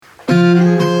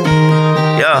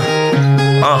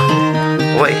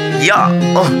yeah.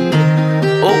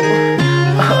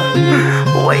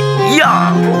 Wait,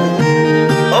 yeah.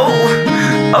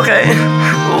 Okay.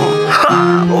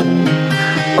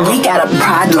 We got a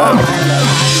problem.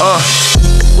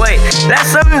 Wait, that's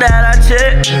something that I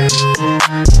check.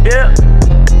 Yeah.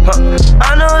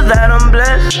 I know that I'm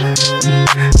blessed.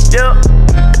 Yeah.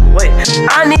 Wait,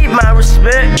 I need my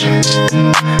respect.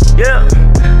 Yeah.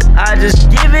 I just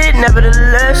give it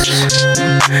nevertheless.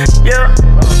 Yeah.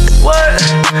 Work.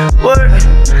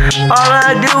 All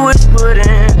I do is put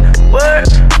in work.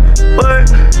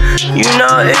 You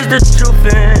know it's the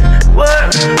truth and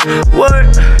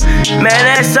work. Man,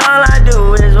 that's all I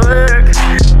do is work.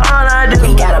 All I do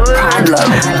we got is a work.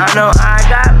 problem. I know I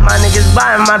got my niggas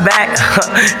by my back.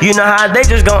 You know how they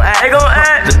just gon' act. They gon'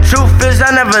 act. The truth is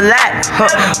I never lack.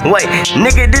 Wait,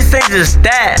 nigga, this ain't just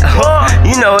that.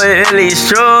 You know it really is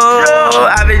true.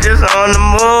 I be just on the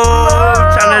move,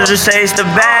 tryna just chase the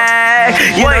bag.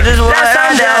 You know just what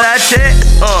I check.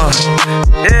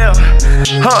 Yeah.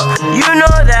 You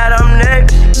know that I'm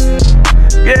next.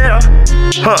 Yeah.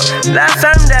 Last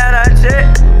time that I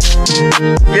checked.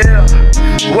 Yeah.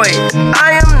 Wait,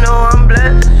 I'm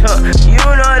blessed. You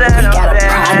know that we got a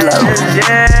blessed.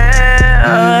 Yeah.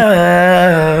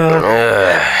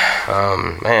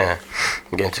 Man,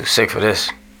 I'm getting too sick for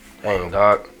this. Dang,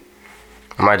 dog.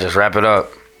 I might just wrap it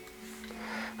up.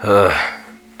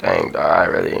 Dang, dog. I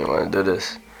really didn't want to do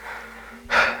this.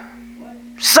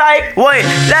 Psych, wait,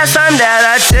 last time that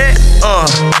I checked,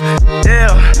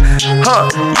 yeah,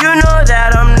 you know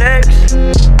that I'm next,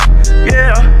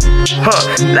 yeah,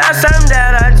 last time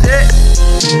that I checked,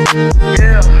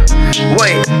 yeah,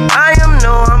 wait, I'm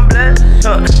blessed,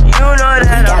 you know that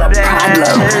I'm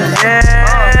blessed,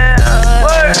 yeah,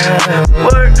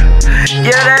 work,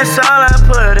 yeah, that's all I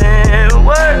put in,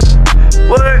 work,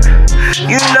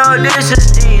 you know this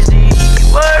is easy,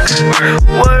 work,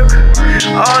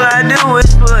 all I do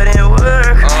is put in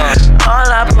work. All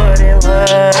I put in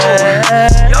work.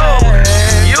 Yo,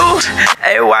 you?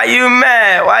 Hey, why you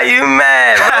mad?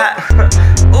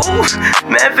 Ooh,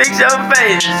 man, fix your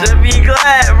face. Just be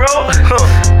glad, bro.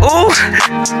 Ooh,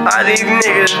 all these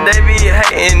niggas, they be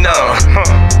hating on.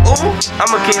 Ooh,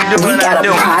 I'ma keep doing what I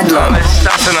do.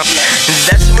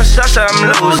 That's my shots that I'm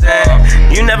losing.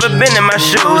 You never been in my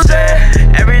shoes,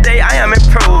 and every day I am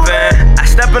improving. I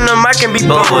step in the mic and be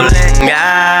bowling.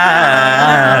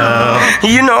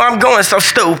 You know I'm going so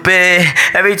stupid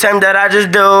every time that I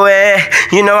just do it.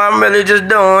 You know I'm really just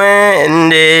doing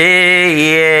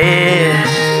this.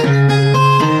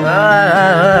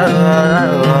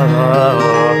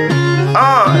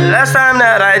 Last time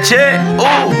that I checked,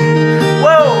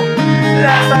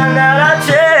 last time that I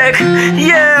checked,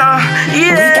 yeah.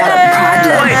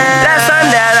 Wait, last time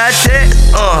that I checked,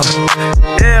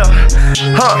 yeah.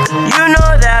 You know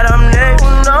that I'm next,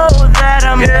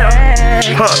 yeah.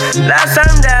 Last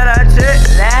time that I checked,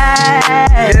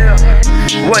 yeah.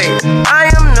 Wait,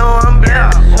 I'm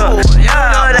blessed, you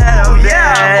know that I'm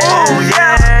blessed,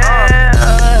 yeah.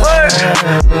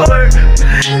 Work,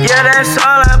 yeah, that's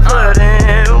all I put in.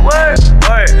 Work.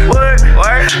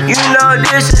 You know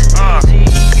this is easy.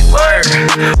 Work.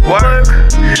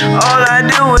 All I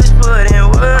do is put in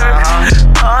work.